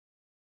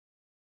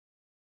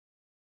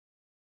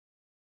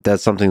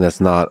That's something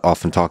that's not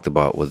often talked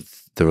about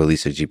with the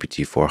release of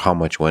GPT-4. How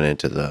much went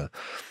into the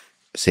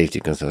safety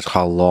concerns?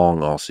 How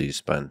long also you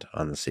spent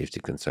on the safety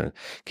concern?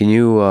 Can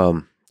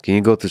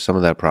you go through some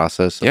of that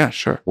process? Yeah,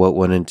 sure. What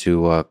went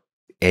into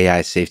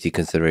AI safety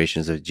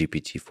considerations of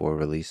GPT-4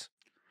 release?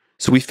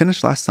 So we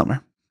finished last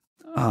summer.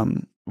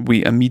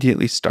 We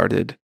immediately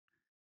started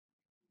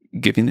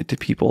giving it to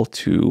people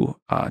to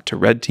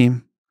red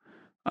team.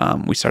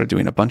 We started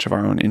doing a bunch of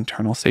our own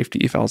internal safety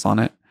evals on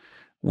it.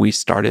 We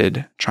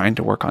started trying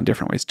to work on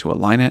different ways to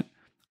align it.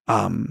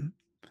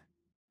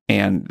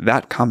 And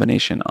that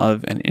combination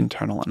of an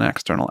internal and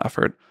external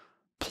effort,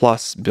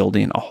 plus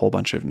building a whole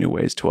bunch of new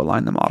ways to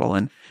align the model.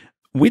 And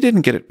we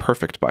didn't get it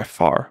perfect by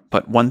far,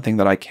 but one thing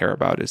that I care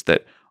about is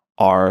that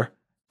our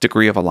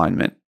degree of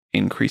alignment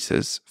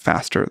increases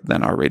faster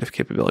than our rate of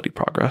capability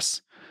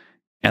progress.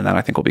 And that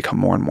I think will become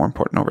more and more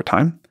important over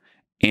time.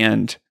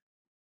 And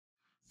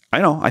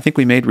I think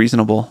we made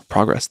reasonable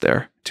progress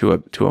there to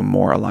a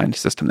more aligned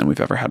system than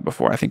we've ever had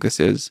before. I think this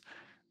is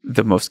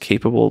the most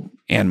capable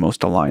and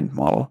most aligned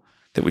model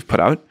that we've put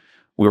out.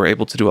 We were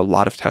able to do a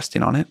lot of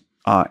testing on it,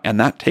 and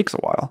that takes a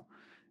while.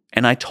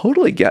 And I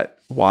totally get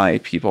why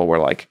people were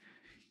like,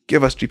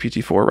 give us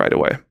GPT-4 right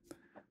away.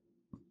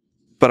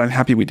 But I'm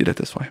happy we did it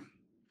this way.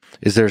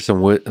 Is there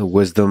some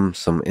wisdom,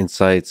 some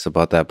insights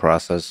about that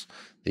process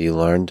that you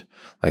learned,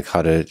 like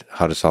how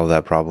to solve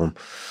that problem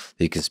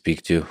that you can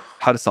speak to?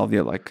 How to solve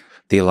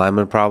the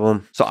alignment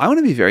problem? So I want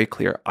to be very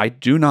clear. I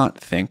do not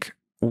think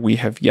we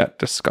have yet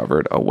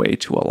discovered a way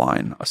to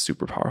align a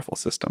super powerful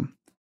system.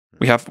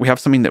 We have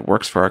something that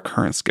works for our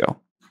current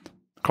scale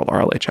called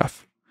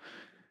RLHF.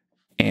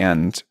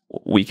 And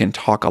we can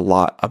talk a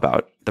lot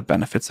about the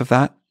benefits of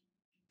that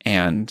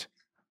and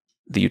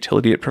the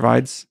utility it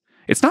provides.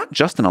 It's not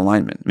just an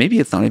alignment. Maybe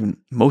it's not even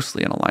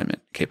mostly an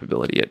alignment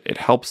capability. It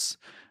helps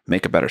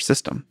make a better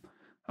system,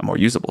 a more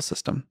usable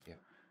system. Yeah.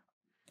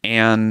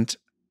 And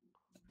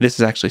this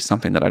is actually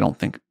something that I don't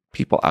think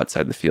people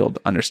outside the field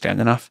understand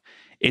enough.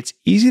 It's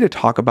easy to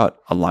talk about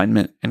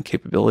alignment and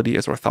capability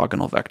as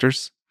orthogonal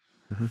vectors.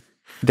 Mm-hmm.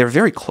 They're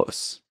very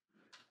close.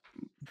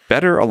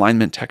 Better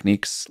alignment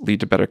techniques lead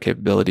to better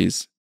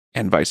capabilities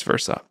and vice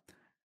versa.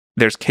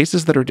 There's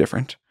cases that are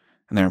different,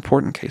 and they're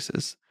important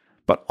cases.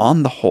 But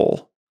on the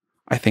whole,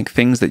 I think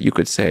things that you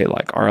could say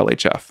like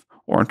RLHF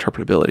or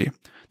interpretability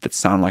that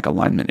sound like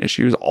alignment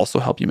issues also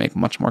help you make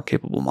much more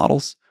capable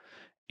models.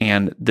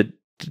 And the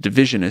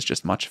division is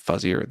just much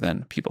fuzzier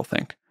than people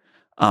think.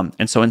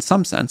 And so in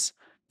some sense,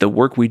 the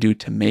work we do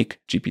to make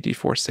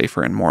GPT-4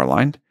 safer and more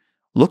aligned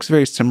looks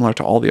very similar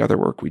to all the other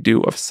work we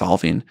do of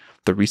solving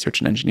the research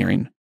and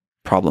engineering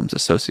problems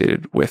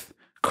associated with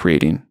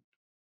creating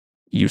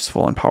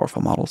useful and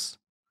powerful models.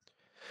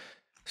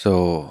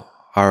 So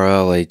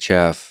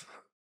RLHF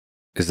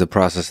is the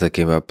process that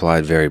can be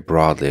applied very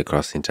broadly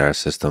across the entire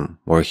system,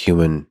 where a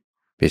human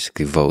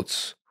basically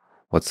votes.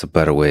 What's a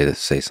better way to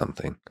say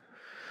something?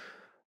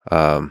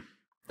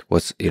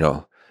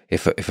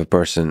 If a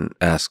person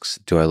asks,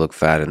 "Do I look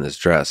fat in this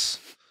dress?"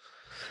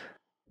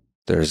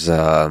 There's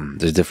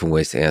different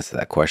ways to answer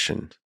that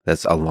question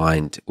that's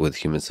aligned with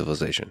human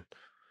civilization.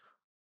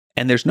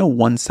 And there's no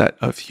one set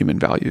of human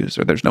values,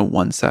 or there's no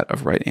one set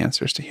of right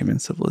answers to human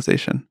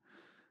civilization.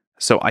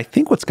 So I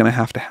think what's going to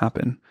have to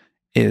happen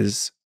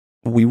is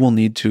we will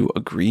need to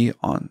agree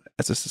on,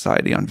 as a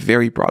society, on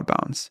very broad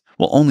bounds.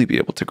 We'll only be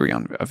able to agree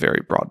on a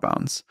very broad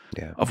bounds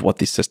of what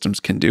these systems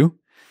can do.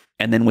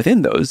 And then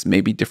within those,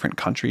 maybe different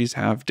countries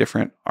have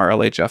different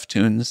RLHF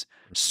tunes.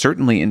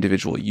 Certainly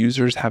individual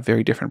users have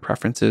very different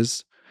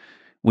preferences.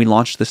 We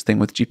launched this thing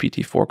with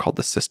GPT-4 called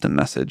the system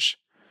message,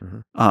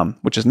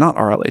 which is not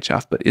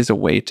RLHF, but is a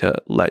way to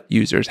let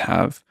users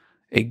have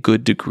a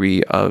good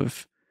degree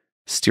of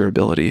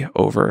steerability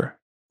over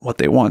what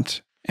they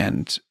want.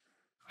 And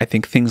I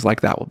think things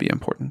like that will be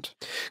important.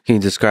 Can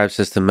you describe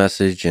system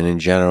message and in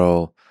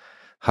general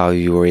how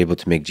you were able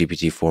to make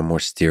GPT-4 more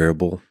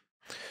steerable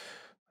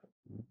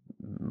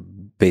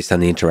based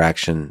on the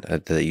interaction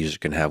that the user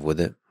can have with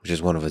it, which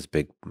is one of its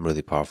big,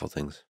 really powerful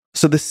things?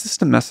 So the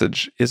system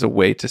message is a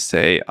way to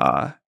say,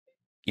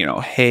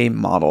 hey,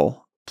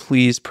 model,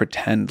 please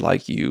pretend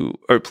like you,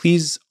 or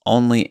please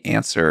only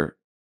answer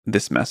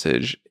this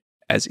message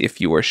as if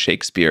you were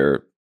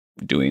Shakespeare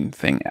doing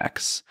thing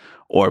X,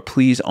 or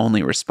please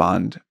only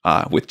respond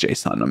with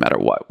JSON no matter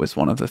what, was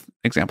one of the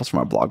examples from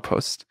our blog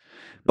post.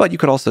 But you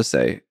could also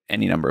say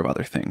any number of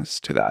other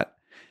things to that.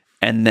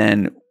 And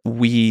then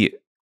we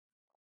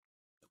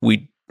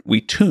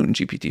tune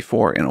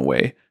GPT-4 in a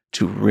way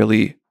to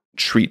really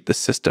treat the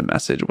system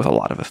message with a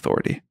lot of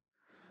authority.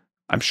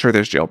 I'm sure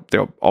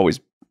there'll always,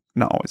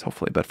 not always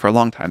hopefully, but for a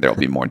long time, there'll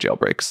be more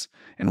jailbreaks,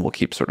 and we'll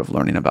keep sort of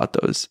learning about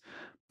those.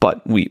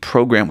 But we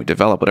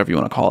develop, whatever you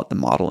want to call it, the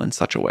model in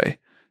such a way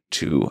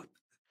to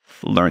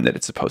learn that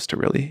it's supposed to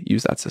really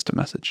use that system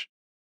message.